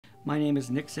My name is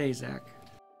Nick Zazak.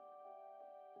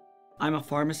 I'm a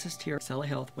pharmacist here at Excela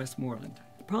Health, Westmoreland.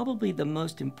 Probably the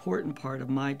most important part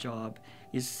of my job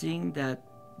is seeing that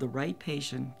the right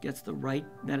patient gets the right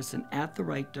medicine at the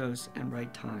right dose and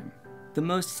right time. The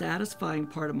most satisfying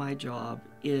part of my job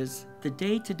is the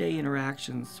day-to-day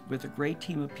interactions with a great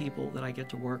team of people that I get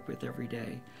to work with every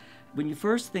day. When you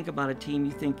first think about a team,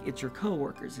 you think it's your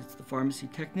coworkers, it's the pharmacy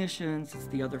technicians, it's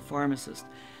the other pharmacists.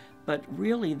 But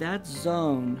really, that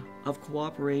zone of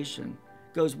cooperation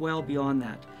goes well beyond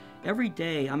that. Every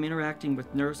day, I'm interacting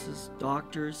with nurses,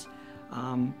 doctors,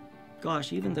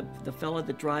 even the fellow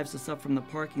that drives us up from the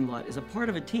parking lot is a part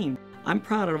of a team. I'm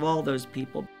proud of all those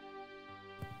people.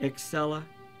 Excela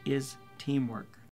is teamwork.